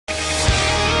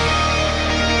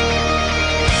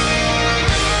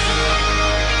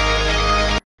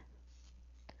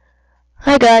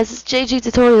Hi guys, it's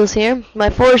JGtutorials here, my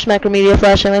first Macromedia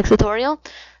Flash MX tutorial.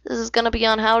 This is gonna be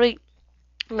on how to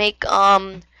make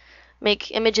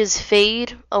images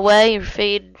fade away or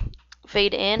fade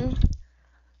in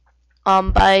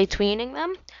by tweening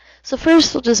them. So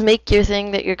first we'll just make your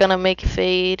thing that you're gonna make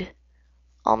fade.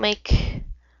 I'll make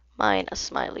mine a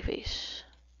smiley face.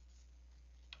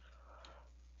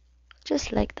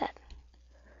 Just like that.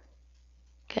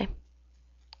 Okay.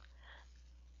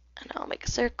 And I'll make a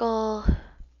circle.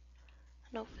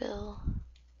 No fill.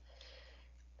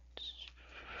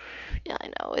 Yeah, I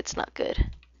know, it's not good.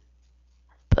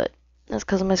 But that's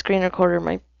because of my screen recorder.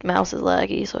 My mouse is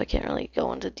laggy, so I can't really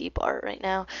go into deep art right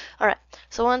now. Alright,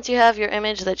 so once you have your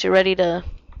image that you're ready to,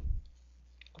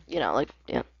 that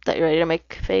you're ready to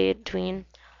make fade, tween,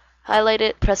 highlight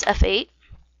it, press F8,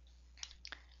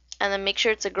 and then make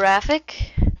sure it's a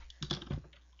graphic.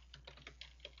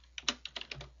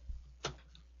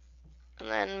 And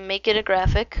then make it a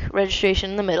graphic, registration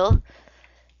in the middle.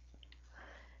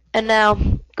 And now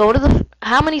go to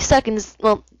how many seconds,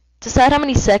 decide how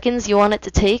many seconds you want it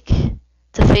to take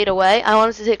to fade away. I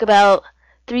want it to take about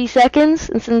 3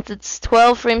 seconds, and since it's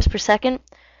 12 frames per second,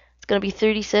 it's going to be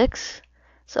 36.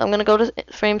 So I'm going to go to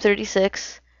frame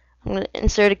 36. I'm going to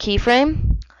insert a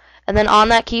keyframe, and then on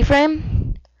that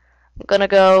keyframe, I'm going to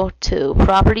go to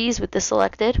properties with this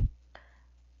selected.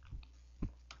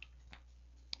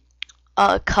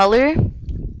 Color,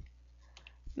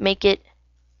 make it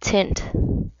tint,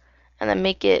 and then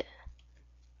make it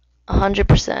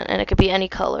 100%, and it could be any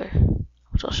color,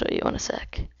 which I'll show you in a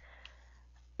sec.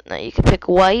 Now you can pick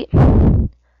white, so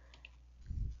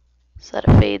that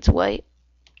it fades white.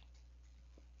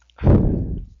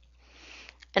 And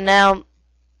now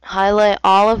highlight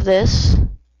all of this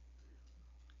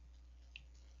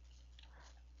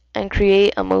and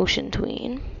create a motion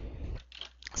tween.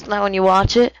 So now when you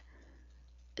watch it,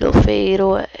 it'll fade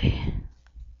away.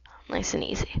 Nice and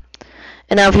easy.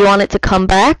 And now if you want it to come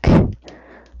back, you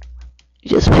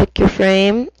just pick your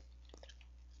frame,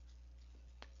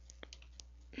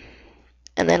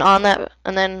 and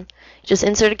then just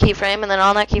insert a keyframe, and then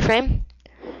on that keyframe,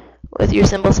 with your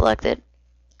symbol selected,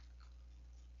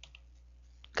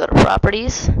 go to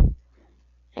properties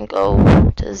and go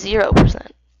to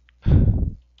 0%.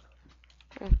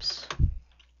 Oops.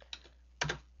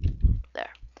 There.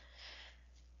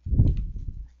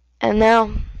 And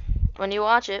now, when you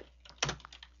watch it,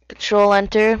 Control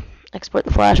Enter, export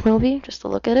the Flash movie, just to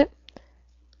look at it.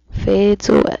 Fades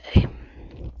away.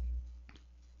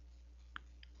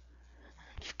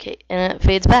 Okay, and it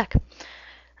fades back.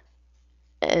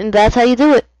 And that's how you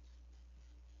do it.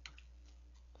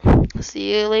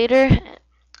 See you later.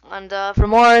 And for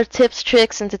more tips,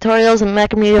 tricks, and tutorials in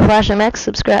Macromedia Flash MX,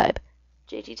 subscribe.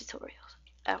 JGtutorials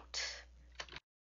out.